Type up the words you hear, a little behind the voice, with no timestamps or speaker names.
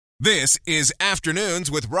This is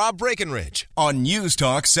Afternoons with Rob Breckenridge on News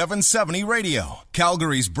Talk 770 Radio,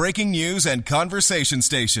 Calgary's breaking news and conversation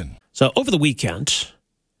station. So over the weekend,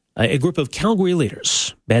 a group of Calgary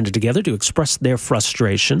leaders banded together to express their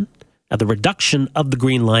frustration at the reduction of the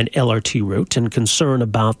Green Line LRT route and concern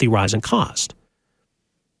about the rising cost.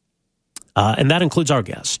 And that includes our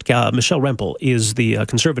guest. Michelle Rempel is the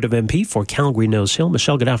Conservative MP for Calgary-Nose Hill.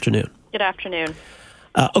 Michelle, good afternoon. Good afternoon.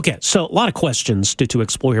 Okay, so a lot of questions to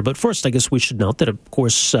explore here. But first, I guess we should note that, of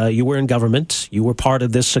course, you were in government. You were part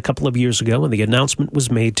of this a couple of years ago, and the announcement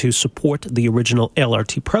was made to support the original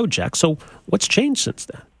LRT project. So what's changed since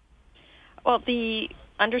then? Well, the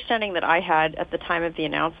understanding that I had at the time of the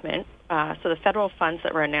announcement, so the federal funds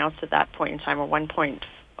that were announced at that point in time were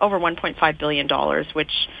over $1.5 billion,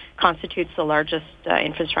 which constitutes the largest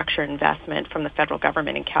infrastructure investment from the federal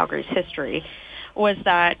government in Calgary's history, was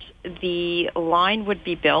that the line would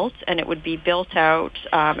be built, and it would be built out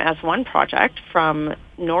as one project from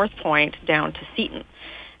North Point down to Seton.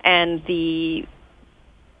 And the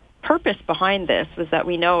purpose behind this was that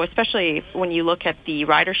we know, especially when you look at the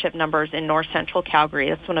ridership numbers in north central Calgary,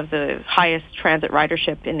 that's one of the highest transit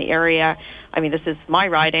ridership in the area. I mean, this is my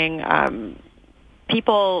riding.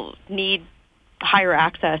 People need higher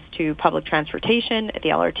access to public transportation. The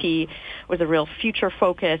LRT was a real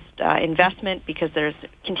future-focused investment because there's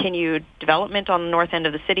continued development on the north end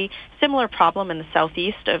of the city. Similar problem in the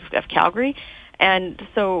southeast of Calgary. And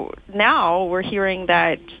so now we're hearing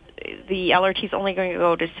that the LRT is only going to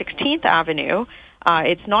go to 16th Avenue.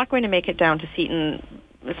 It's not going to make it down to Seton.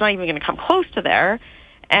 It's not even going to come close to there.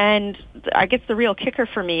 And I guess the real kicker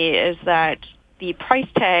for me is that the price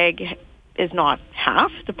tag is not half.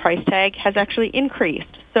 The price tag has actually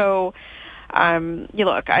increased. So,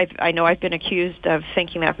 look, I know I've been accused of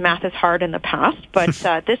thinking that math is hard in the past, but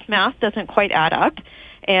this math doesn't quite add up.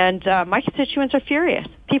 And my constituents are furious.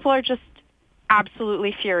 People are just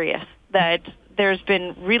absolutely furious that there's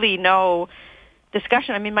been really no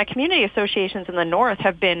discussion. I mean, my community associations in the north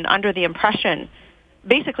have been under the impression,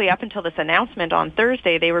 basically up until this announcement on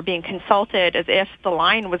Thursday, they were being consulted as if the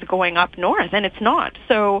line was going up north, and it's not.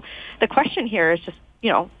 So the question here is just,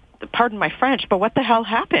 pardon my French, but what the hell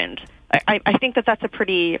happened? I think that's a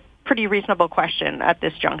pretty reasonable question at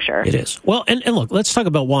this juncture. It is. Well, and look, let's talk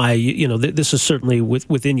about why, this is certainly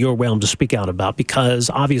within your realm to speak out about, because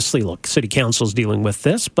obviously, look, City Council's dealing with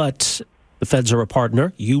this, but the feds are a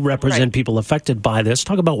partner. You represent people affected by this.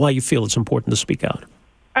 Talk about why you feel it's important to speak out.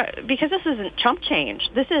 Because this isn't chump change.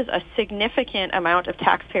 This is a significant amount of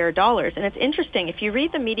taxpayer dollars. And it's interesting, if you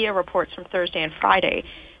read the media reports from Thursday and Friday,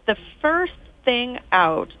 the first thing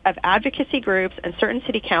out of advocacy groups and certain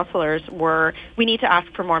city councillors were, we need to ask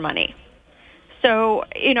for more money. So,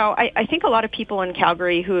 I think a lot of people in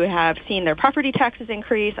Calgary who have seen their property taxes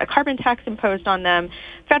increase, a carbon tax imposed on them,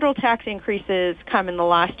 federal tax increases come in the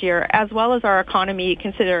last year, as well as our economy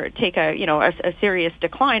take a serious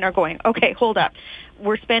decline, are going, okay, hold up.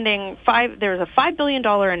 We're spending there's a $5 billion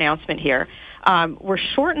announcement here. We're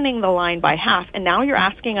shortening the line by half, and now you're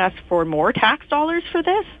asking us for more tax dollars for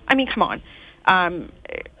this? I mean, come on. I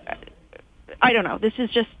don't know. This is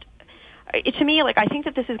just, to me, I think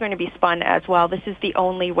that this is going to be spun as, well, this is the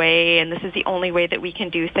only way, and this is the only way that we can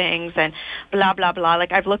do things, and blah, blah, blah.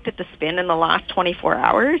 I've looked at the spin in the last 24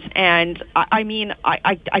 hours, and I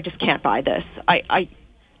just can't buy this. I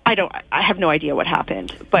have no idea what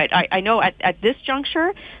happened, but I know at this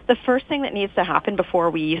juncture, the first thing that needs to happen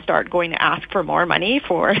before we start going to ask for more money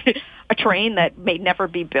for a train that may never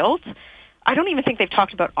be built, I don't even think they've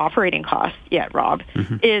talked about operating costs yet, Rob,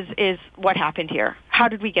 is what happened here. How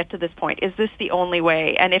did we get to this point? Is this the only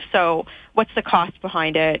way? And if so, what's the cost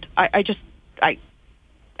behind it?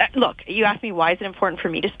 Look, you asked me why is it important for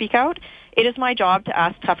me to speak out. It is my job to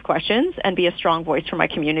ask tough questions and be a strong voice for my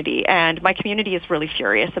community. And my community is really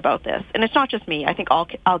furious about this. And it's not just me. I think all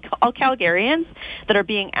Calgarians that are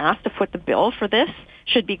being asked to foot the bill for this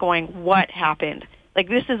should be going, what happened?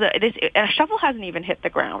 A shovel hasn't even hit the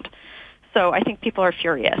ground. So I think people are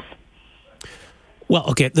furious. Well,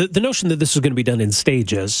 okay, the notion that this is going to be done in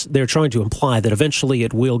stages, they're trying to imply that eventually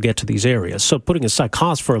it will get to these areas. So putting aside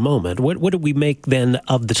cost for a moment, what do we make then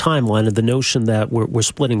of the timeline and the notion that we're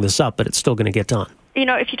splitting this up, but it's still going to get done?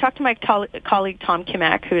 If you talk to my colleague Tom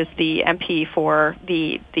Kimmach, who is the MP for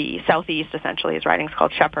the Southeast, essentially, his riding's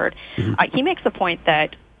called Shepherd, he makes the point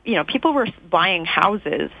that, people were buying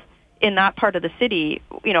houses in that part of the city,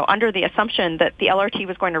 under the assumption that the LRT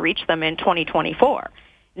was going to reach them in 2024.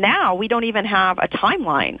 Now we don't even have a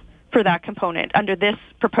timeline for that component under this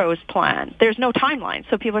proposed plan. There's no timeline.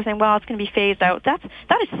 So people are saying, well, it's going to be phased out. That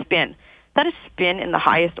is spin. that is spin in the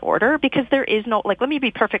highest order, because there is no, let me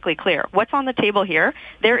be perfectly clear. What's on the table here?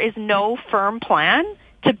 There is no firm plan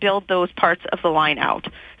to build those parts of the line out.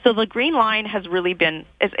 So the Green Line has really been,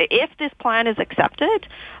 if this plan is accepted,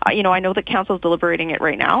 I know that council is deliberating it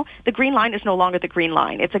right now, the Green Line is no longer the Green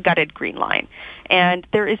Line. It's a gutted Green Line. And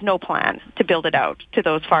there is no plan to build it out to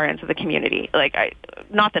those far ends of the community.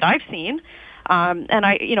 Not that I've seen. And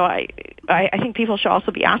I think people should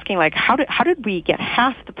also be asking, how did we get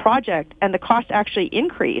half the project and the cost actually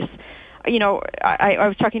increase? I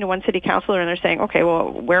was talking to one city councilor, and they're saying, okay,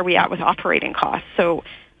 well, where are we at with operating costs? So,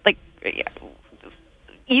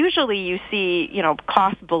 usually you see,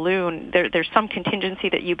 cost balloon. There's some contingency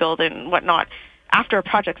that you build in and whatnot. After a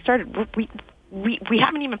project started, we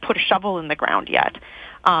haven't even put a shovel in the ground yet.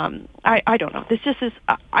 I don't know. This just is.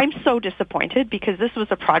 I'm so disappointed, because this was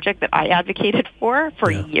a project that I advocated for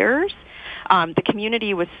years. The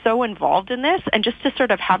community was so involved in this, and just to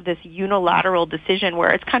sort of have this unilateral decision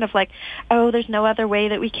where it's kind of like, oh, there's no other way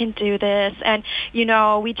that we can do this, and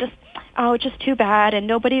it's just too bad, and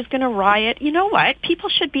nobody's going to riot. You know what? People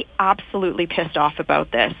should be absolutely pissed off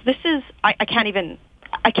about this. This is, I can't even.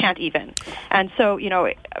 And so,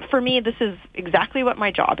 for me, this is exactly what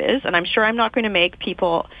my job is, and I'm sure I'm not going to make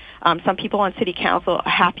some people on city council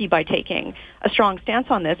happy by taking a strong stance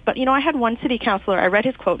on this. But, I had one city councilor, I read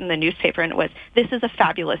his quote in the newspaper, and it was, "This is a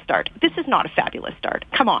fabulous start." This is not a fabulous start.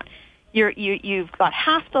 Come on. You've got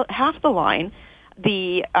half the line.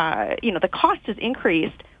 The cost is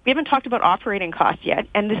increased. We haven't talked about operating costs yet,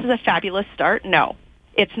 and this is a fabulous start. No,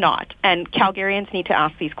 it's not. And Calgarians need to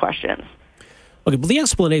ask these questions. Okay, but the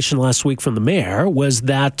explanation last week from the mayor was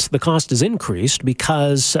that the cost is increased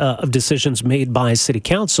because of decisions made by City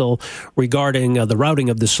Council regarding the routing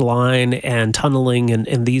of this line and tunneling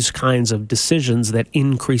and these kinds of decisions that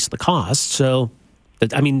increase the cost. So,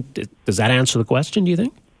 does that answer the question, do you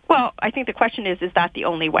think? Well, I think the question is that the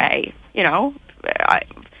only way?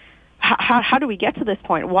 How do we get to this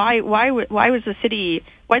point? Why did the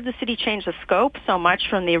city change the scope so much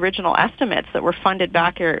from the original estimates that were funded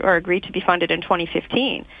back or agreed to be funded in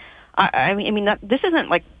 2015? This isn't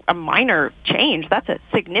like a minor change. That's a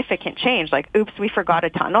significant change. Oops, we forgot a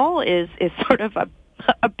tunnel is sort of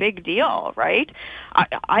a big deal, right?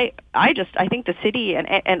 I think the city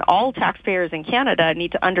and all taxpayers in Canada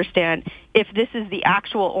need to understand if this is the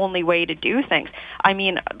actual only way to do things.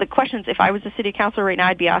 The questions, if I was a city councilor right now,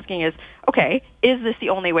 I'd be asking is, okay, is this the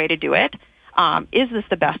only way to do it? Is this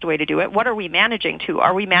the best way to do it? What are we managing to?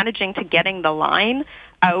 Are we managing to getting the line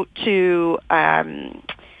out to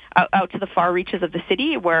the far reaches of the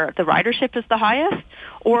city where the ridership is the highest?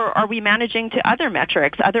 Or are we managing to other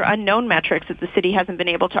metrics, other unknown metrics that the city hasn't been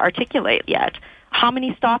able to articulate yet? How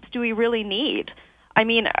many stops do we really need?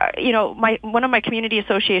 One of my community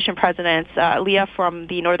association presidents, Leah from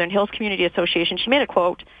the Northern Hills Community Association, she made a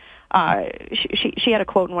quote. She had a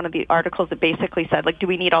quote in one of the articles that basically said, do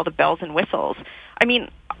we need all the bells and whistles?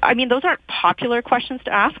 Those aren't popular questions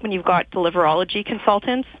to ask when you've got deliverology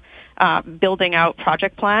consultants building out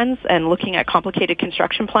project plans and looking at complicated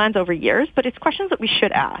construction plans over years, but it's questions that we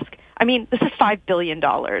should ask. This is $5 billion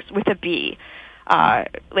with a B. I'm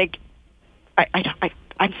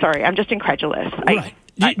sorry, I'm just incredulous. Right.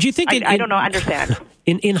 Do you think I don't know, understand.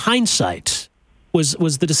 In hindsight,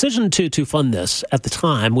 was the decision to fund this at the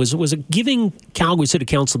time, was it giving Calgary City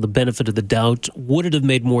Council the benefit of the doubt? Would it have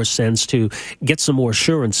made more sense to get some more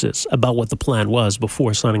assurances about what the plan was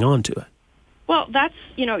before signing on to it? Well, that's,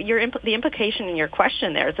 the implication in your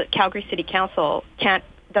question there is that Calgary City Council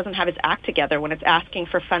doesn't have its act together when it's asking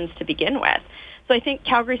for funds to begin with. So I think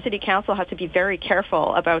Calgary City Council has to be very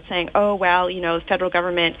careful about saying, oh, well, the federal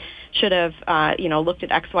government should have, looked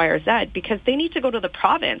at X, Y, or Z, because they need to go to the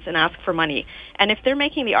province and ask for money. And if they're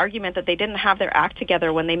making the argument that they didn't have their act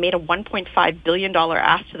together when they made a $1.5 billion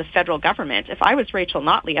ask to the federal government, if I was Rachel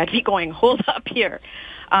Notley, I'd be going, hold up here.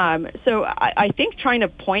 So I think trying to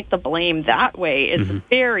point the blame that way is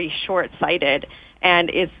very short-sighted,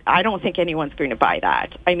 and I don't think anyone's going to buy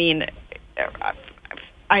that.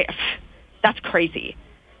 That's crazy.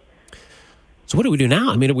 So what do we do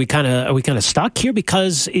now? Are we kind of stuck here?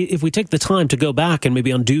 Because if we take the time to go back and maybe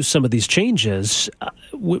undo some of these changes,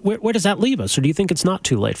 where does that leave us? Or do you think it's not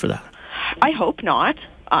too late for that? I hope not.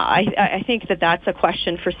 I think that's a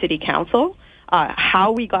question for City Council.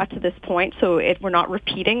 How we got to this point, so we're not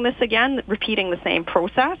repeating this again, repeating the same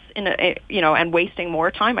process and wasting more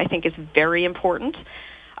time, I think is very important.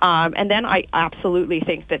 And then I absolutely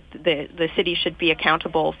think that the city should be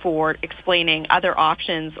accountable for explaining other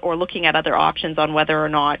options or looking at other options on whether or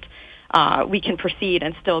not we can proceed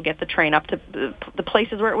and still get the train up to the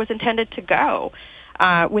places where it was intended to go.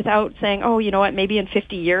 without saying, oh, you know what, maybe in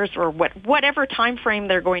 50 years or whatever time frame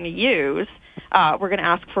they're going to use, we're going to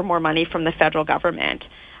ask for more money from the federal government.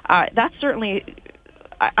 That's certainly,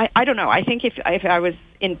 I don't know. I think if I was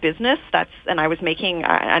in business and I was making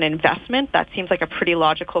an investment, that seems like a pretty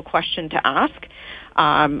logical question to ask.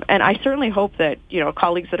 And I certainly hope that,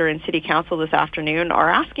 colleagues that are in city council this afternoon are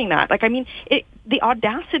asking that. Like, I mean, the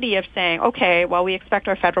audacity of saying, okay, well, we expect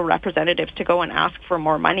our federal representatives to go and ask for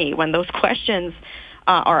more money when those questions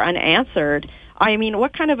are unanswered. I mean,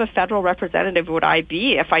 what kind of a federal representative would I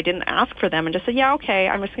be if I didn't ask for them and just say, yeah, okay,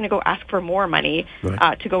 I'm just going to go ask for more money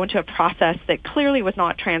to go into a process that clearly was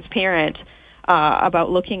not transparent about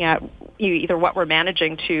looking at either what we're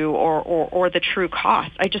managing to or the true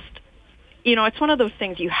cost. I just, it's one of those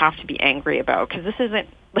things you have to be angry about because this isn't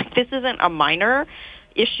a minor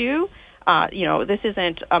issue. This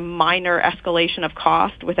isn't a minor escalation of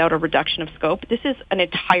cost without a reduction of scope. This is an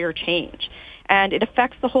entire change. And it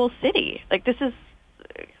affects the whole city. Like this was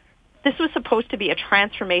supposed to be a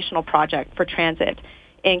transformational project for transit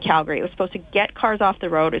in Calgary. It was supposed to get cars off the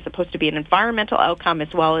road. It was supposed to be an environmental outcome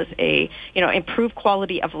as well as a, improved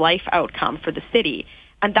quality of life outcome for the city.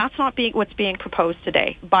 And that's not what's being proposed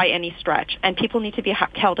today by any stretch. And people need to be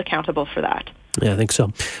held accountable for that. Yeah, I think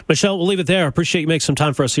so. Michelle, we'll leave it there. Appreciate you making some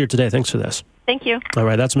time for us here today. Thanks for this. Thank you. All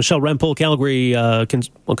right, that's Michelle Rempel, Calgary,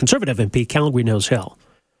 Conservative MP, Calgary Nose Hill.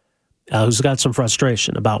 Who's got some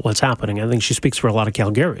frustration about what's happening. I think she speaks for a lot of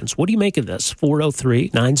Calgarians. What do you make of this?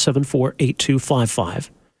 403-974-8255.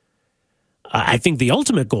 I think the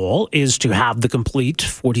ultimate goal is to have the complete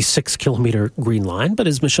 46-kilometer Green Line, but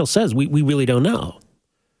as Michelle says, we really don't know.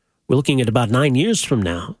 We're looking at about 9 years from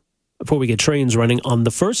now before we get trains running on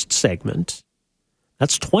the first segment.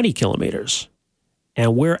 That's 20 kilometers.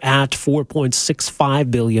 And we're at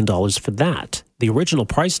 $4.65 billion for that. The original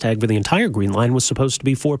price tag for the entire Green Line was supposed to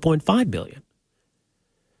be $4.5 billion.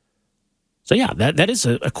 So yeah, that is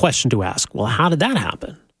a question to ask. Well, how did that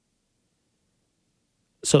happen?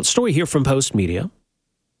 So a story here from Post Media.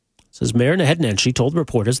 It says Mayor Naheed Nenshi told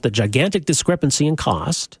reporters the gigantic discrepancy in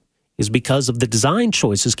cost is because of the design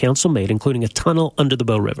choices council made, including a tunnel under the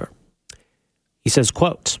Bow River. He says,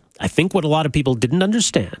 quote, I think what a lot of people didn't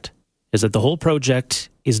understand is that the whole project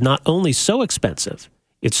is not only so expensive,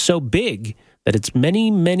 it's so big that it's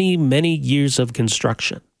many, many, many years of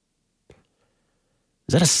construction.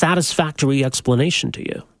 Is that a satisfactory explanation to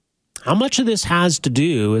you? How much of this has to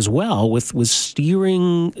do as well with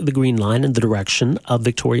steering the Green Line in the direction of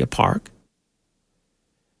Victoria Park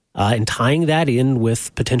and tying that in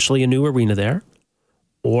with potentially a new arena there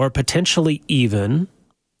or potentially even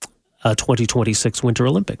a 2026 Winter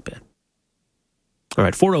Olympic bid? All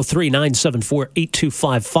right,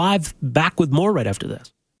 403-974-8255. Back with more right after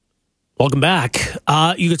this. Welcome back.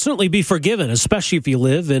 You could certainly be forgiven, especially if you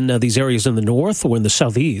live in these areas in the north or in the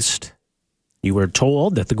southeast. You were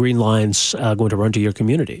told that the Green Line's going to run to your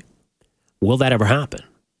community. Will that ever happen?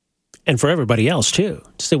 And for everybody else, too,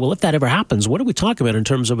 to say, well, if that ever happens, what are we talking about in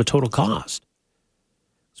terms of a total cost?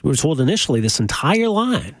 So we were told initially this entire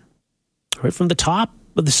line, right from the top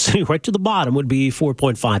of the city right to the bottom, would be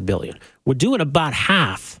 $4.5 billion. We're doing about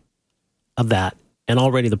half of that, and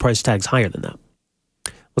already the price tag's higher than that.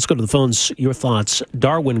 Let's go to the phones. Your thoughts.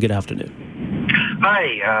 Darwin, good afternoon.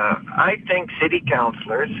 Hi. I think city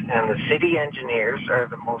councilors and the city engineers are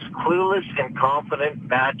the most clueless, incompetent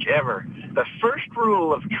batch ever. The first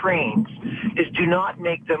rule of trains is do not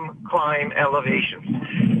make them climb elevations.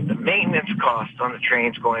 The maintenance cost on the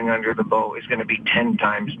trains going under the Bow is going to be 10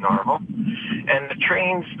 times normal. And the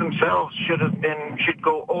trains themselves should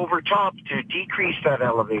go over top to decrease that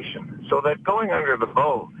elevation, so that going under the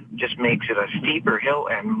Bow just makes it a steeper hill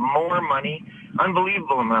and more money,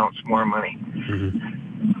 unbelievable amounts more money. Mm-hmm.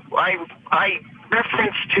 I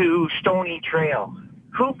reference to Stony Trail.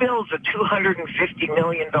 Who builds a $250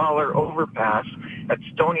 million overpass at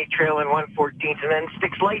Stony Trail in 114th and then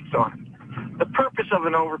sticks lights on it? The purpose of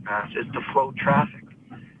an overpass is to flow traffic.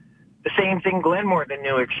 The same thing, Glenmore, the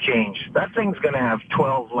new exchange. That thing's going to have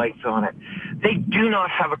 12 lights on it. They do not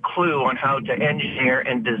have a clue on how to engineer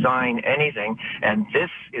and design anything, and this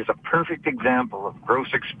is a perfect example of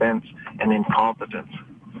gross expense and incompetence.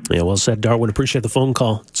 Yeah, well said, Darwin. Appreciate the phone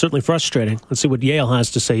call. It's certainly frustrating. Let's see what Yale has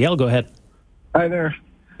to say. Yale, go ahead. Hi there.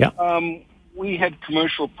 Yeah. We had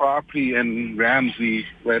commercial property in Ramsey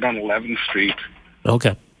right on 11th Street.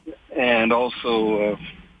 Okay. And also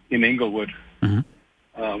in Inglewood. Mm-hmm.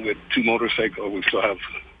 With two motorcycles. We still have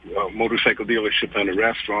a motorcycle dealership and a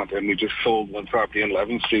restaurant, and we just sold one property on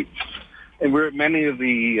 11th Street. And we're at many of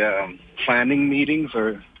the planning meetings,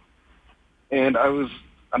 and I was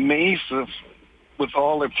amazed with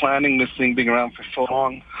all their planning, this thing being around for so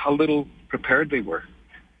long, how little prepared they were.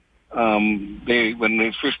 When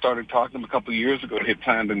they first started talking a couple of years ago, they had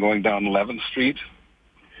planned on going down 11th Street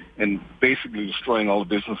and basically destroying all the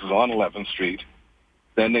businesses on 11th Street.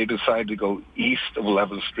 Then they decided to go east of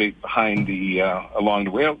 11th Street behind along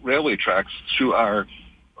the railway tracks through our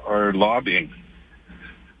lobbying.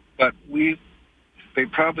 But they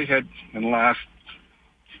probably had, in the last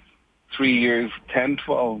 3 years, 10,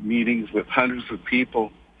 12 meetings with hundreds of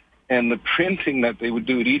people. And the printing that they would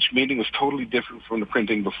do at each meeting was totally different from the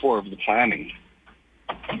printing before of the planning.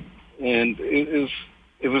 And it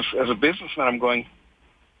was as a businessman, I'm going,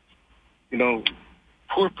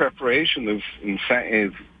 poor preparation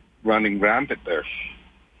is running rampant there.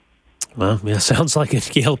 Well, yeah, sounds like it,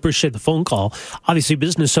 Gail. Appreciate the phone call. Obviously,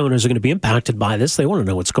 business owners are going to be impacted by this. They want to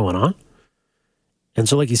know what's going on. And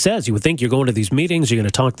so like he says, you would think you're going to these meetings, you're going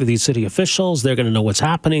to talk to these city officials, they're going to know what's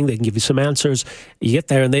happening, they can give you some answers. You get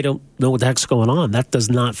there and they don't know what the heck's going on. That does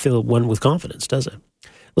not fill one with confidence, does it?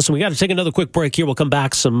 Listen, we got to take another quick break here. We'll come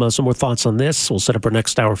back, some more thoughts on this. We'll set up our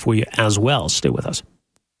next hour for you as well. Stay with us.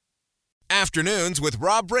 Afternoons with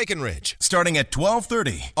Rob Breckenridge, starting at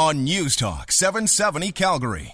 12:30 on News Talk 770 Calgary.